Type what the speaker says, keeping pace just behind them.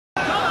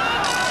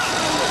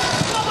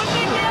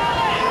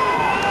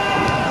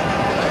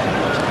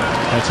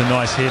That's a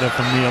nice header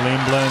from Neil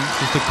Emblem.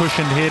 Just a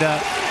cushioned header.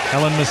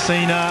 Alan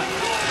Messina.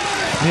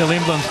 Neil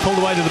Emblem's pulled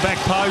away to the back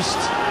post.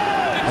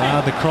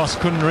 The cross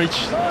couldn't reach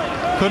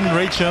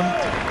him.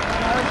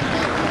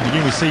 And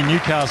again, we see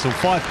Newcastle,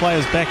 5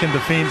 players back in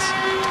defence.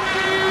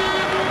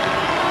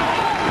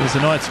 As the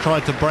Knights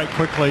tried to break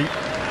quickly.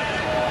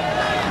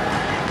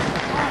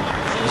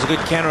 It was a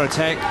good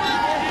counter-attack.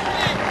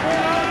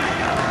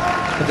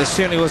 But there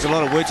certainly was a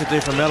lot of work to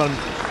do from Alan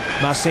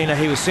Messina.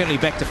 He was certainly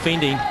back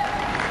defending.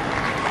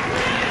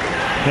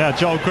 Now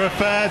Joel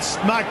Griffiths,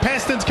 Mark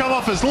Paston's come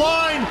off his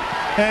line,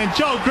 and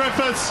Joel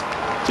Griffiths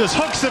just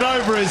hooks it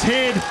over his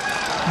head.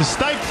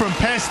 Mistake from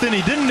Paston,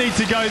 he didn't need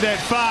to go that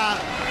far.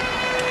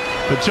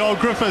 But Joel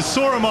Griffiths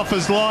saw him off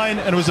his line,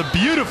 and it was a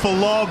beautiful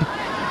lob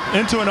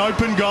into an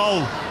open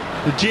goal.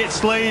 The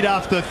Jets lead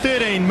after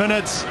 13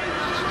 minutes,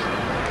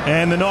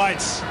 and the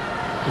Knights,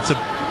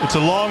 it's a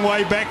long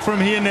way back from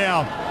here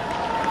now.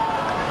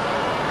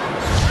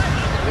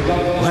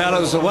 Well,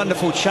 it was a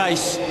wonderful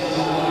chase.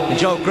 And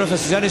Joel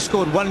Griffiths has only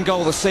scored 1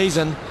 goal this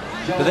season,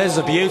 but that's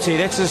a beauty.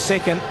 That's his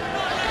second.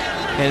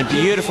 And a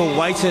beautiful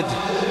weighted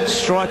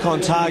strike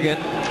on target.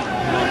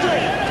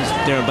 Gives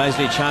Darren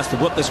Baisley a chance to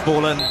whip this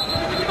ball in.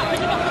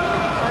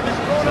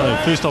 So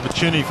first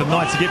opportunity for the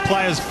Knights to get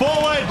players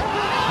forward.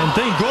 And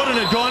Dean Gordon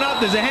had gone up.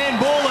 There's a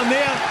handball in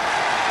there.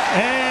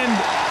 And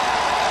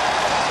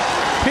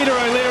Peter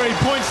O'Leary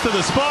points to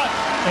the spot.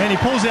 And he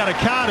pulls out a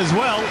card as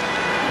well.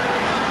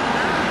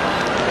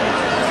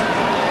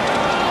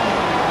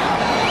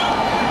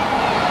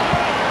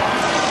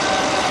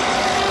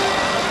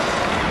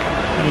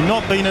 Having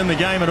not been in the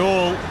game at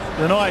all,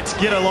 the Knights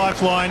get a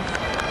lifeline.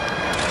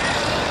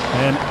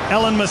 And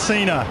Alan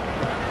Messina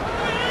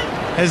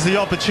has the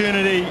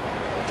opportunity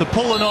to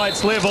pull the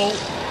Knights level.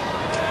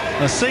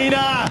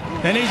 Messina,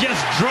 and he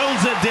just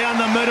drills it down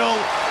the middle.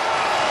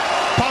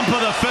 Pump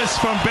of the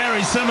fist from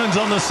Barry Simmons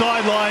on the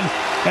sideline,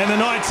 and the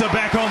Knights are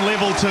back on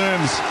level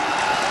terms.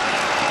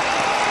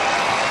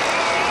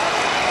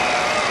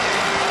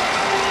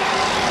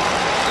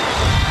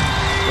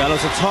 Well, it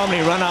was a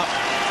timely run-up.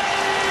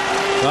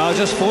 Well,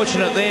 just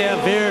fortunate there,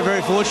 very,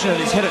 very fortunate.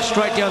 He's hit it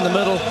straight down the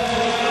middle.